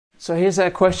So here's our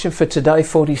question for today,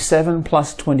 47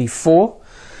 plus 24.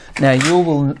 Now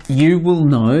you will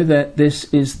know that this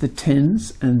is the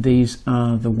tens and these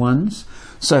are the ones.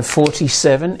 So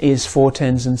 47 is 4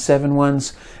 tens and 7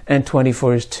 ones, and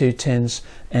 24 is 2 tens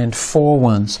and 4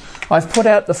 ones. I've put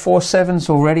out the 4 sevens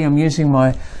already. I'm using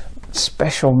my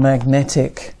special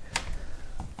magnetic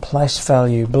place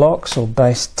value blocks or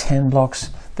base 10 blocks.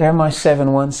 They're my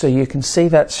 7 ones, so you can see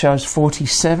that shows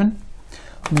 47.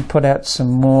 Let me put out some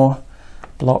more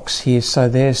blocks here. So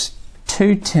there's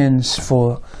 2 tens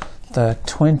for the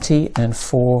 20 and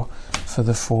 4 for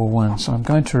the 4 ones. So I'm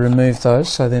going to remove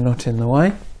those so they're not in the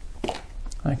way.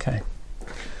 Okay.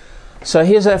 So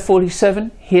here's our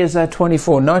 47, here's our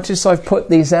 24. Notice I've put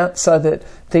these out so that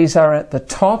these are at the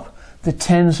top. The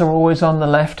tens are always on the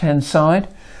left hand side.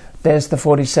 There's the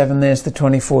 47, there's the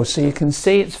 24. So you can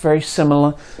see it's very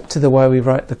similar to the way we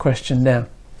wrote the question down.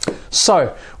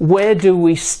 So where do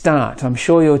we start? I'm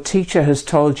sure your teacher has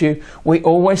told you we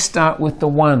always start with the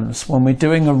ones. When we're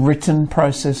doing a written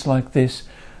process like this,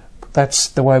 that's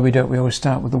the way we do it. We always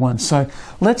start with the ones. So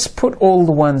let's put all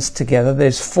the ones together.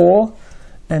 There's 4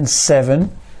 and 7,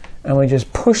 and we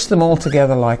just push them all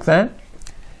together like that.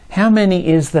 How many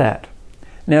is that?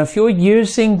 Now if you're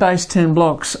using base 10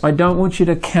 blocks, I don't want you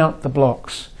to count the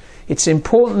blocks. It's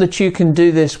important that you can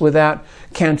do this without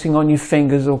counting on your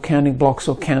fingers or counting blocks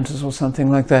or counters or something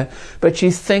like that. But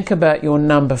you think about your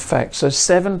number fact. So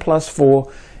 7 plus 4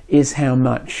 is how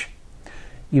much?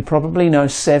 You probably know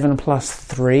 7 plus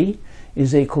 3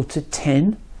 is equal to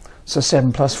 10. So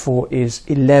 7 plus 4 is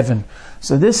 11.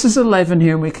 So this is 11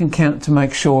 here, and we can count to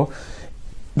make sure.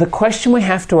 The question we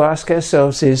have to ask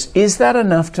ourselves is that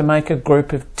enough to make a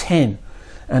group of 10?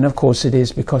 And of course it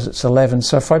is, because it's 11.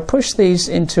 So if I push these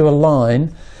into a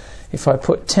line, if I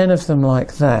put 10 of them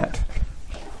like that,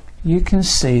 you can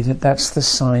see that that's the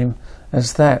same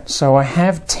as that. So I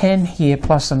have 10 here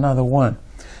plus another 1.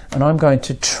 And I'm going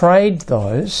to trade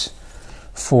those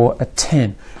for a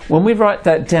 10. When we write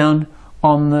that down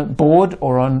on the board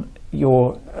or on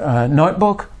your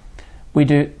notebook, we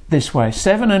do it this way.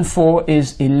 7 and 4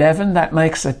 is 11. That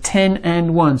makes a 10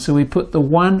 and 1. So we put the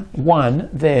 1, 1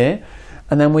 there,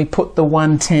 and then we put the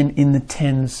 1 10 in the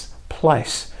tens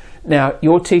place. Now,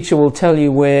 your teacher will tell you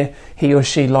where he or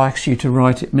she likes you to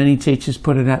write it. Many teachers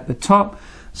put it at the top.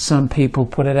 Some people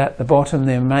put it at the bottom.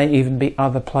 There may even be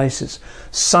other places.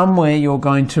 Somewhere you're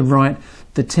going to write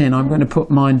the 10. I'm going to put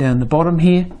mine down the bottom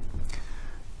here,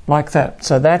 like that.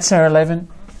 So that's our 11.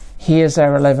 Here's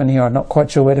our 11 here. I'm not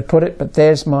quite sure where to put it, but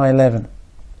there's my 11.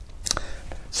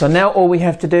 So now all we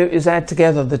have to do is add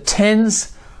together the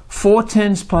tens. 4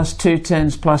 tens plus 2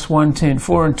 tens plus 1 10.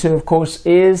 4 and 2, of course,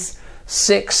 is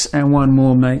 6, and 1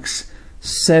 more makes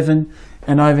 7.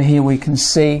 And over here we can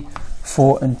see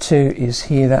 4 and 2 is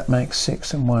here. That makes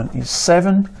 6, and 1 is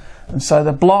 7. And so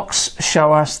the blocks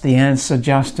show us the answer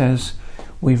just as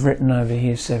we've written over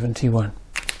here, 71.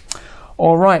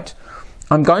 All right,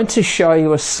 I'm going to show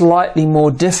you a slightly more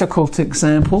difficult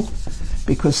example,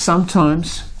 because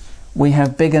sometimes we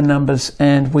have bigger numbers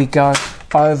and we go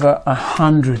over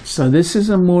 100. So this is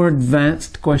a more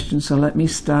advanced question. So let me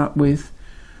start with,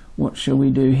 what shall we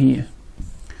do here?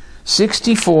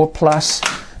 64 plus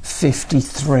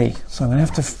 53. So I'm going to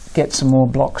have to get some more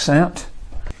blocks out.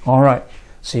 All right,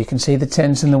 so you can see the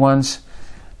tens and the ones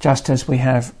just as we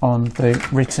have on the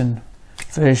written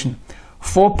version.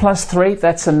 4 plus 3,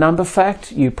 that's a number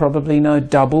fact. You probably know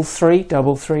double 3.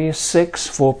 Double 3 is 6.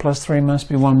 4 plus 3 must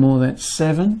be 1 more, that's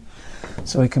 7.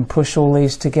 So we can push all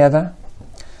these together,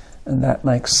 and that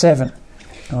makes 7.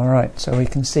 All right, so we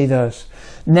can see those.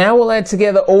 Now we'll add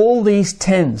together all these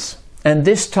tens, and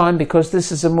this time, because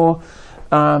this is a more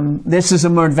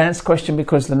advanced question,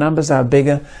 because the numbers are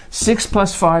bigger. 6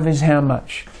 plus 5 is how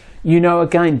much? You know,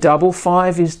 again, double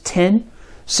 5 is 10.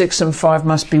 6 and 5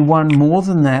 must be 1 more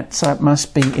than that, so it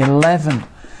must be 11.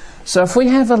 So if we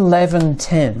have 11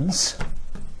 tens,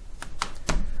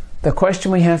 the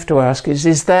question we have to ask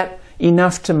is that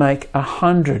enough to make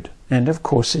 100? And of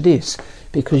course it is,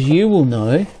 because you will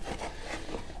know,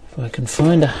 if I can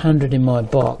find 100 in my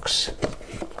box,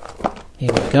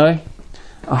 here we go.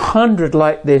 100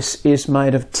 like this is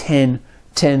made of 10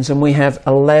 tens, and we have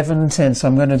 11 tens. So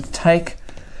I'm going to take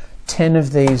 10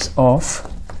 of these off,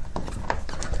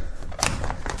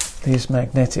 these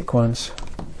magnetic ones,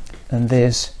 and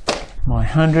there's my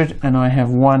 100, and I have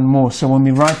 1 more. So when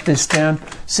we write this down,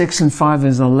 6 and 5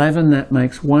 is 11. That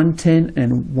makes 110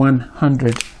 and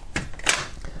 100.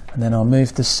 And then I'll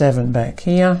move the 7 back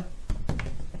here,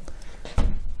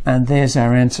 and there's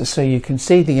our answer. So you can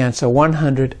see the answer,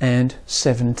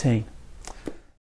 117.